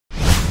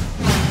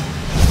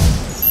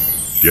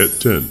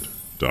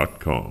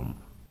gettent.com.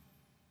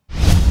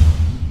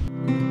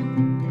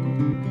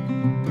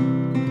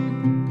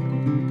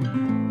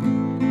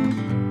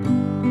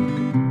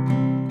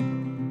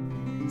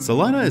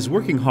 Celina is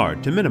working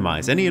hard to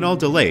minimize any and all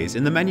delays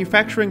in the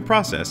manufacturing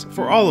process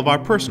for all of our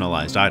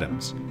personalized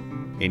items.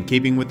 In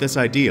keeping with this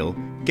ideal,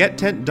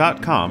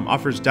 gettent.com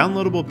offers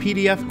downloadable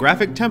PDF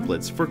graphic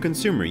templates for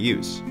consumer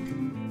use.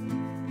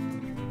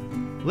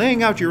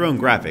 Laying out your own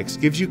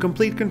graphics gives you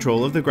complete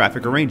control of the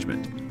graphic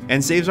arrangement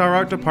and saves our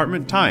art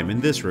department time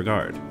in this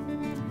regard.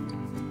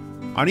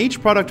 On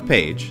each product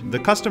page, the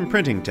Custom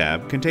Printing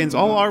tab contains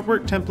all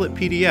artwork template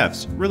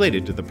PDFs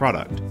related to the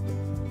product.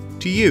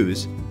 To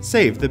use,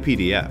 save the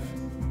PDF.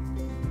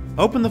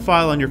 Open the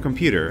file on your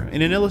computer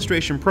in an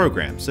illustration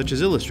program such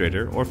as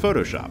Illustrator or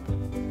Photoshop.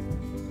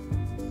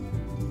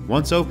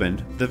 Once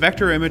opened, the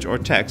vector image or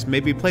text may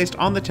be placed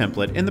on the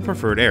template in the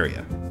preferred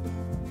area.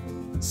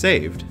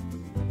 Saved.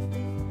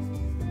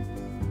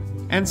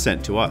 And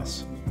sent to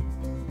us.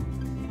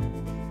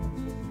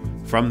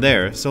 From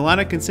there,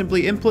 Celina can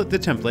simply input the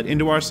template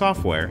into our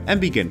software and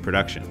begin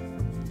production.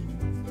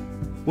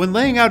 When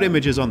laying out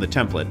images on the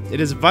template, it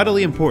is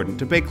vitally important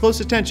to pay close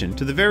attention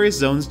to the various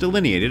zones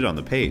delineated on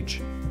the page.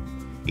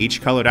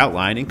 Each colored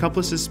outline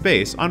encompasses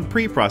space on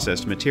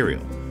pre-processed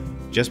material.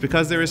 Just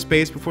because there is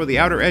space before the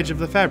outer edge of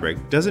the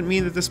fabric doesn't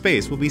mean that the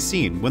space will be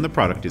seen when the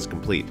product is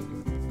complete.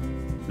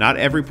 Not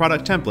every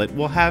product template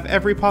will have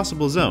every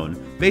possible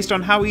zone based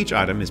on how each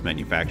item is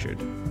manufactured.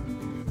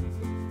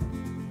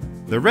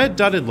 The red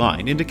dotted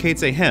line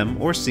indicates a hem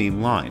or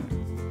seam line.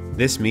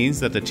 This means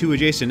that the two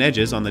adjacent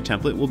edges on the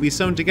template will be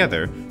sewn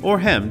together or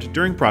hemmed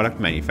during product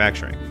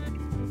manufacturing.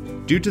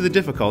 Due to the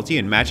difficulty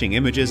in matching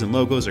images and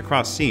logos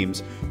across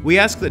seams, we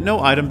ask that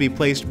no item be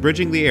placed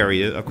bridging the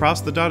area across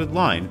the dotted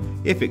line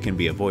if it can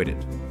be avoided.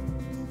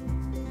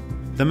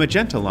 The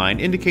magenta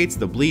line indicates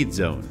the bleed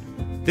zone.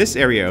 This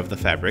area of the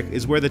fabric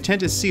is where the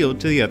tent is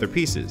sealed to the other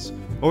pieces,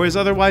 or is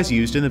otherwise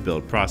used in the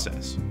build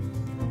process.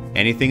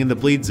 Anything in the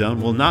bleed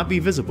zone will not be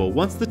visible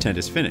once the tent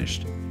is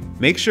finished.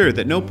 Make sure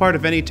that no part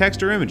of any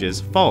text or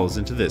images falls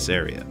into this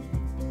area.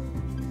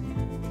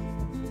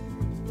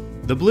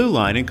 The blue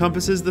line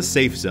encompasses the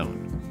safe zone.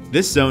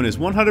 This zone is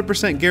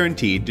 100%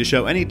 guaranteed to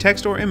show any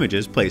text or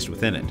images placed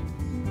within it.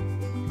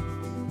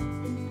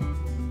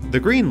 The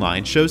green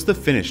line shows the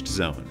finished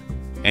zone.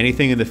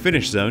 Anything in the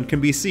finished zone can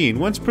be seen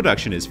once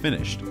production is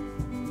finished.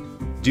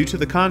 Due to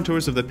the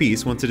contours of the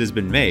piece once it has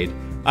been made,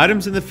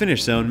 items in the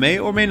finished zone may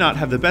or may not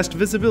have the best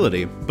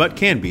visibility, but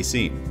can be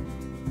seen.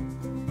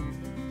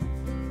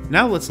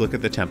 Now let's look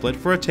at the template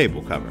for a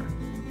table cover.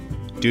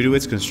 Due to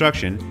its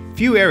construction,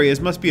 few areas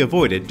must be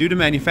avoided due to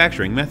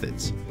manufacturing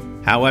methods.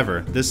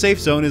 However, the safe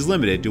zone is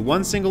limited to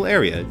one single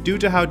area due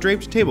to how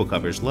draped table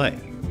covers lay.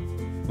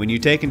 When you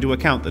take into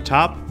account the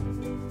top,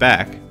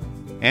 back,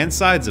 and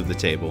sides of the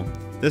table,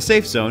 the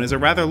safe zone is a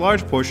rather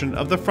large portion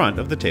of the front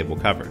of the table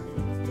cover.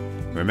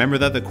 Remember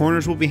that the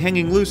corners will be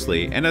hanging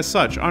loosely and as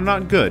such are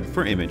not good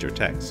for image or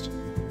text.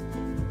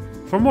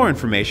 For more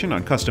information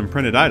on custom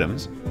printed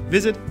items,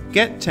 visit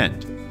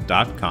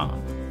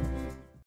gettent.com.